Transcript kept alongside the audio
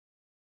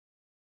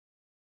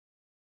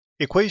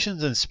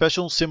Equations and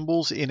special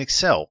symbols in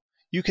Excel.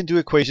 You can do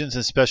equations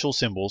and special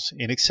symbols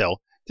in Excel.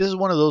 This is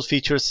one of those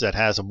features that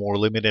has a more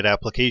limited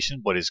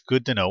application, but is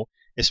good to know,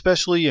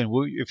 especially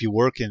if you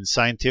work in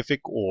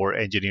scientific or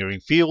engineering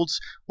fields,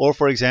 or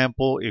for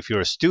example, if you're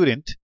a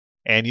student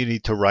and you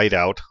need to write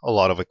out a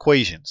lot of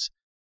equations.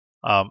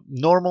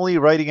 Normally,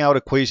 writing out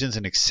equations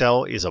in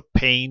Excel is a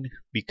pain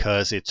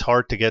because it's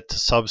hard to get to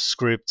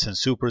subscripts and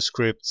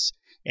superscripts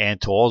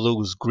and to all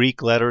those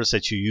Greek letters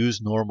that you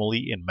use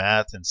normally in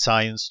math and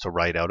science to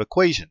write out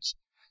equations.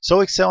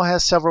 So Excel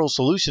has several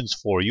solutions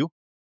for you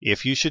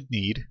if you should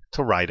need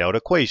to write out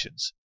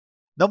equations.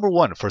 Number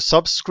one, for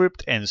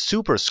subscript and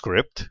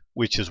superscript,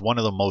 which is one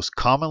of the most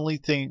commonly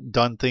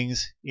done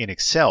things in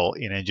Excel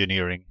in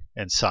engineering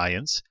and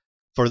science,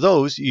 for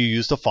those you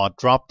use the font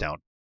dropdown.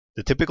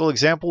 The typical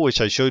example,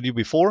 which I showed you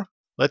before,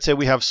 let's say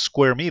we have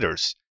square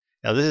meters.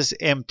 Now this is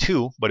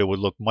M2, but it would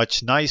look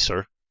much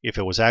nicer if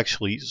it was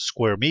actually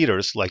square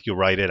meters like you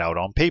write it out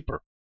on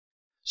paper.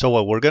 So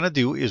what we're going to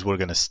do is we're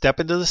going to step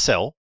into the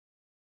cell.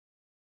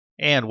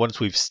 And once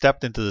we've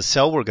stepped into the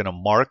cell, we're going to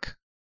mark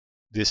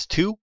this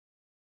 2.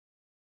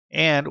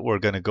 And we're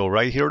going to go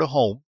right here to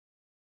Home,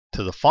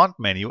 to the Font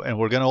menu, and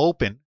we're going to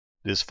open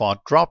this font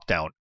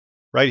dropdown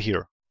right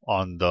here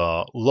on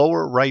the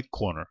lower right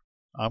corner.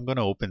 I'm going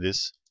to open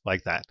this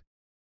like that.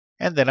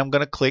 And then I'm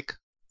going to click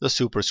the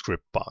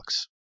superscript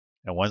box.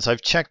 And once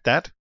I've checked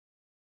that,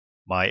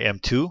 my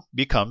M2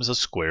 becomes a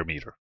square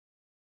meter.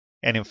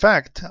 And in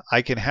fact,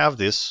 I can have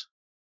this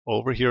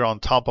over here on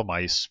top of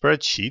my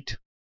spreadsheet,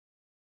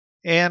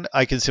 and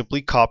I can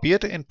simply copy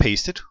it and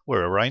paste it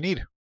wherever I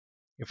need.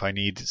 If I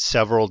need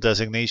several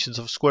designations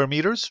of square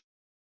meters,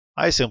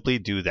 I simply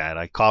do that.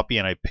 I copy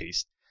and I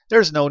paste.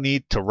 There's no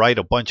need to write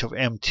a bunch of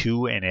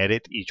M2 and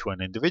edit each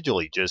one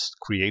individually. Just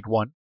create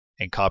one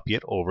and copy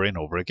it over and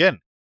over again.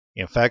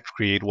 In fact,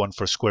 create one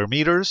for square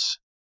meters,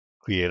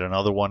 create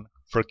another one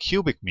for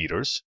cubic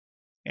meters,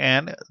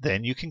 and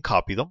then you can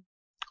copy them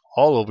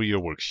all over your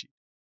worksheet.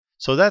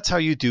 So that's how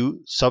you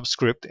do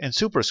subscript and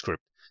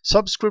superscript.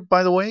 Subscript,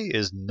 by the way,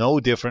 is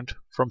no different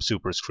from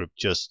superscript.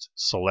 Just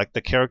select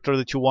the character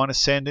that you want to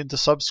send into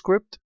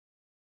subscript,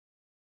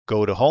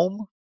 go to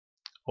Home,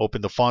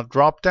 open the font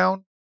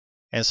dropdown,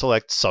 and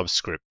select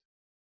subscript.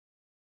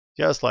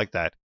 Just like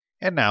that.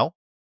 And now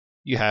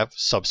you have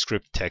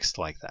subscript text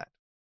like that.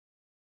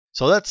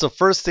 So that's the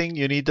first thing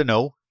you need to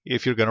know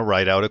if you're going to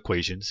write out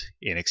equations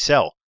in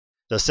Excel.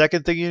 The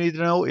second thing you need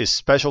to know is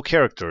special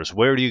characters.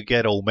 Where do you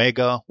get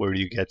omega? Where do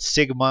you get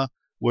sigma?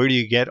 Where do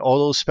you get all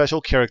those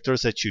special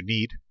characters that you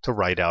need to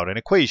write out an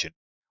equation?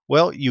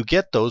 Well, you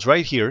get those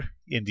right here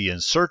in the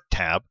Insert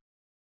tab.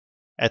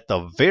 At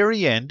the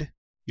very end,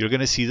 you're going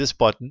to see this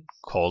button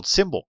called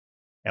Symbol.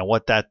 And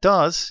what that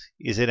does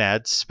is it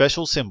adds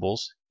special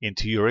symbols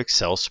into your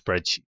Excel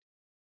spreadsheet.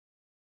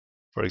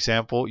 For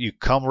example, you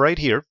come right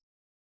here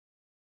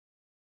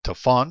to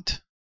Font.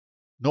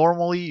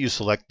 Normally, you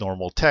select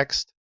Normal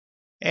Text.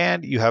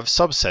 And you have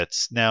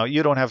subsets. Now,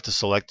 you don't have to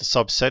select the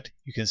subset.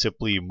 You can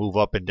simply move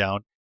up and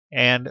down.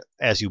 And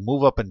as you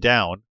move up and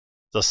down,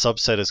 the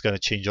subset is going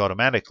to change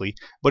automatically.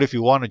 But if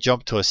you want to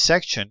jump to a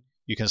section,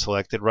 you can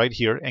select it right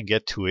here and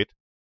get to it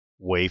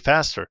way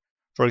faster.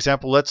 For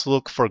example, let's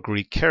look for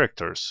Greek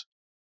characters.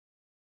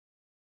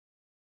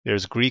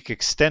 There's Greek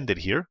extended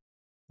here,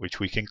 which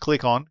we can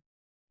click on.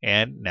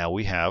 And now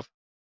we have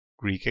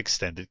Greek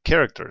extended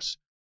characters.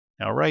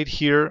 Now, right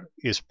here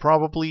is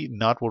probably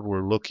not what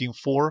we're looking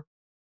for,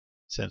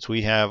 since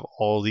we have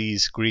all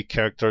these Greek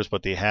characters,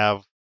 but they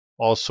have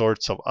all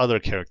sorts of other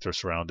characters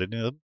surrounded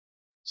them.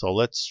 So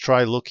let's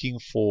try looking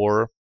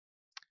for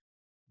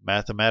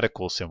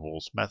mathematical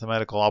symbols,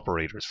 mathematical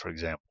operators, for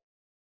example.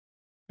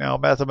 Now,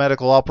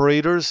 mathematical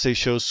operators, they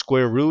show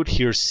square root.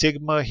 Here's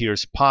sigma,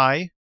 here's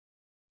pi,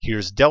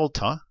 here's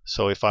delta.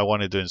 So if I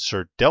wanted to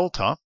insert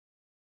delta,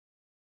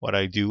 what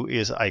I do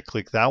is I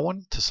click that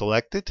one to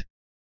select it,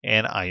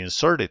 and I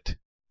insert it.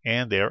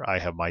 And there I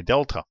have my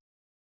delta.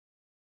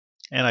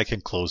 And I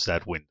can close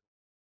that window.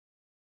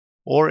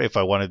 Or if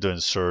I wanted to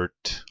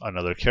insert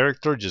another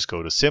character, just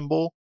go to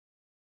Symbol,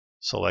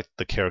 select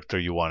the character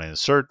you want to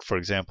insert. For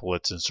example,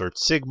 let's insert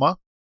sigma.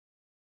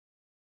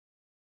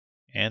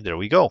 And there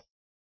we go.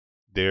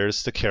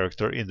 There's the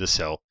character in the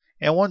cell.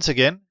 And once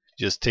again,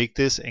 just take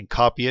this and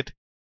copy it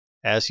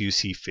as you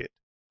see fit.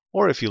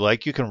 Or if you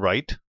like, you can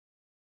write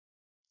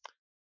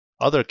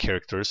other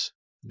characters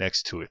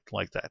next to it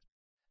like that.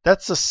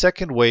 That's the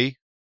second way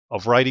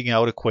of writing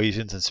out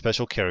equations and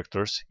special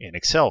characters in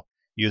Excel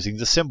using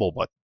the symbol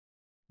button.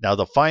 Now,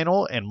 the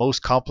final and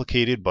most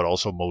complicated but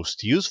also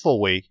most useful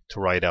way to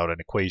write out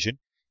an equation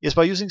is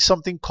by using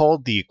something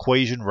called the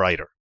equation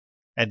writer.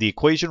 And the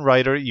equation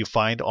writer you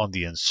find on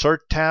the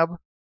Insert tab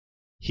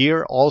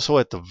here, also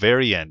at the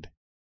very end.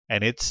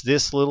 And it's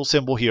this little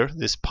symbol here,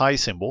 this pi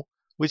symbol,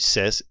 which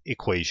says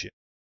equation.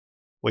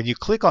 When you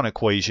click on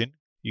equation,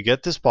 you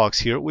get this box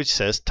here which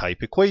says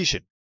type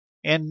equation.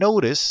 And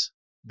notice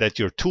that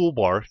your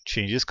toolbar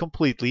changes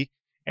completely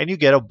and you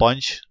get a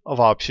bunch of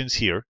options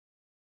here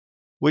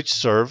which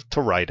serve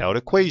to write out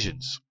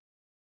equations.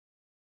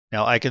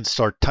 Now I can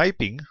start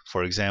typing,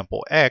 for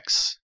example,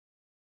 x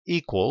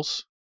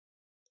equals,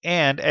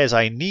 and as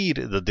I need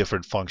the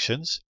different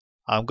functions,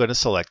 I'm going to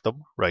select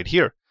them right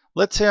here.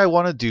 Let's say I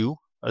want to do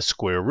a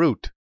square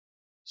root.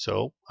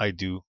 So I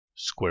do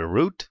square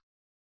root.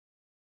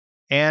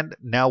 And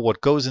now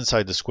what goes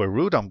inside the square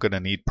root, I'm going to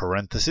need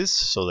parentheses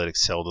so that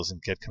Excel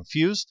doesn't get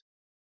confused.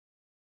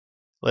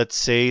 Let's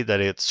say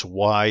that it's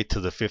y to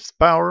the 5th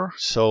power.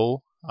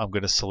 So I'm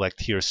going to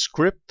select here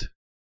script.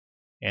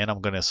 And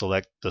I'm going to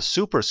select the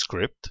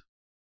superscript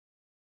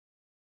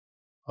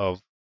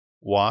of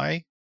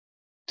y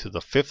to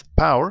the 5th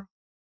power.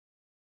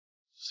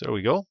 So there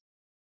we go.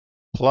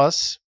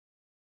 Plus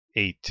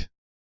 8.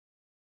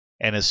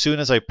 And as soon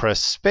as I press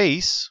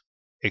space,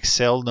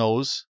 Excel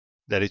knows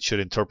that it should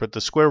interpret the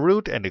square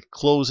root, and it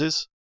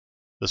closes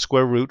the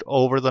square root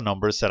over the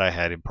numbers that I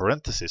had in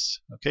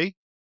parentheses. Okay?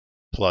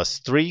 Plus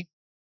 3,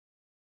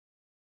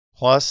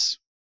 plus,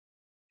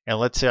 and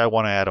let's say I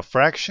want to add a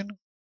fraction.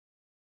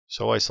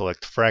 So I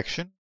select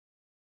fraction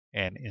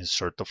and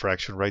insert the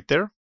fraction right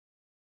there.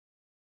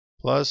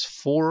 Plus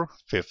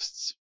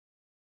 4/5.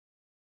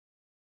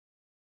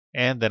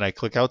 And then I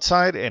click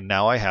outside, and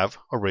now I have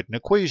a written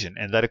equation.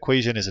 And that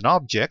equation is an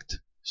object,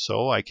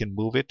 so I can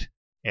move it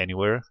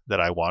anywhere that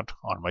I want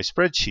on my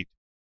spreadsheet.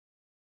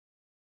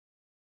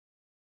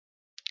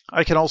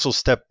 I can also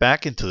step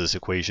back into this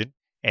equation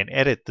and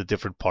edit the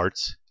different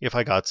parts if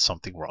I got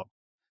something wrong.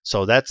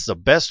 So that's the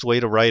best way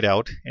to write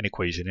out an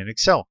equation in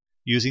Excel,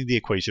 using the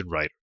equation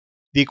writer.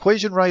 The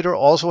equation writer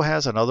also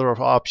has another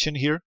option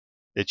here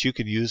that you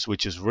can use,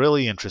 which is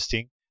really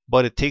interesting,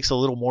 but it takes a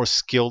little more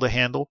skill to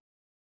handle.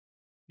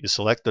 You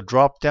select the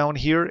drop down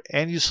here,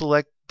 and you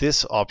select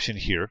this option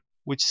here,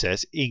 which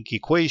says Inc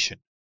Equation.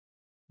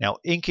 Now,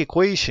 Inc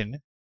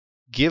Equation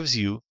gives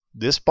you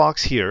this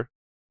box here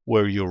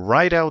where you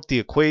write out the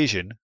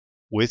equation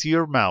with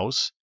your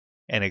mouse,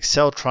 and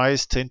Excel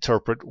tries to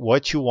interpret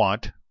what you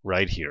want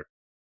right here.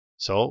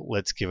 So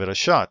let's give it a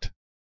shot.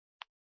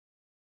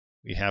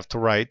 We have to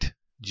write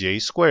j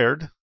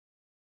squared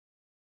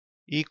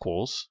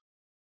equals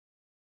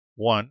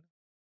 1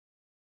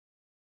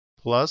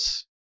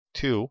 plus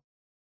 2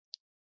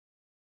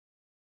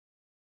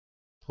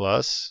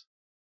 plus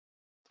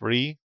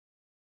 3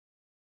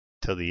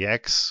 to the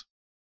x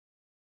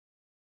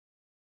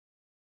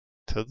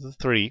to the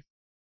 3.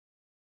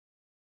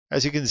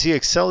 As you can see,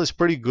 Excel is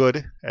pretty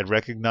good at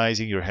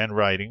recognizing your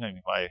handwriting. I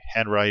mean, my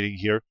handwriting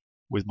here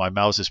with my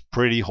mouse is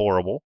pretty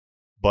horrible,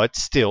 but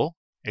still,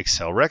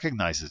 Excel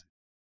recognizes it.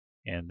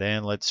 And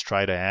then let's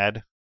try to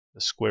add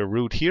the square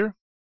root here.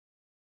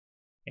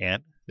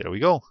 And there we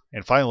go.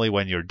 And finally,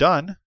 when you're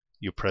done,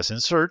 you press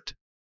Insert,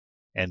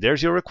 and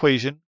there's your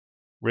equation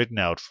written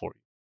out for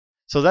you.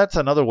 So that's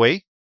another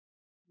way.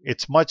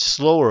 It's much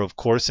slower, of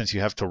course, since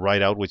you have to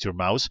write out with your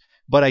mouse,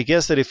 but I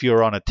guess that if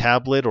you're on a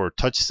tablet or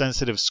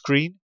touch-sensitive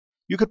screen,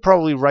 you could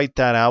probably write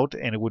that out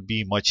and it would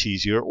be much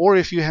easier. Or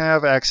if you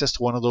have access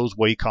to one of those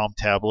Wacom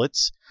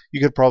tablets,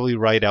 you could probably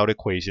write out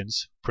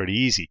equations pretty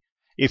easy.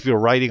 If you're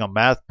writing a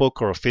math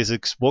book or a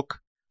physics book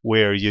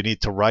where you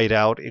need to write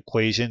out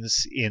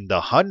equations in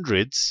the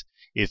hundreds,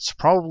 it's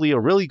probably a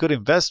really good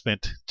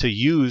investment to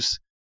use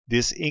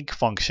this Inc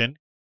function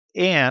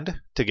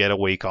and to get a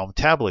Wacom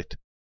tablet.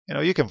 You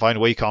know, you can find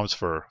Wacoms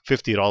for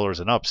 $50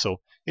 and up, so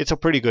it's a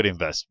pretty good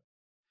investment.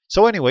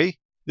 So anyway,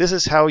 this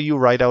is how you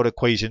write out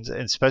equations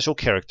and special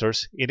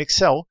characters in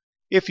Excel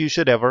if you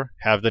should ever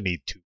have the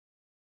need to.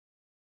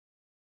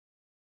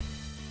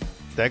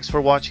 Thanks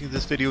for watching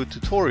this video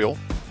tutorial.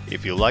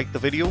 If you liked the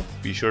video,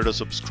 be sure to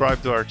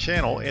subscribe to our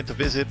channel and to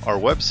visit our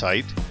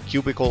website,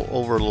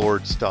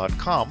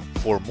 cubicleoverlords.com,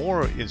 for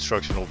more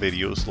instructional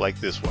videos like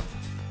this one.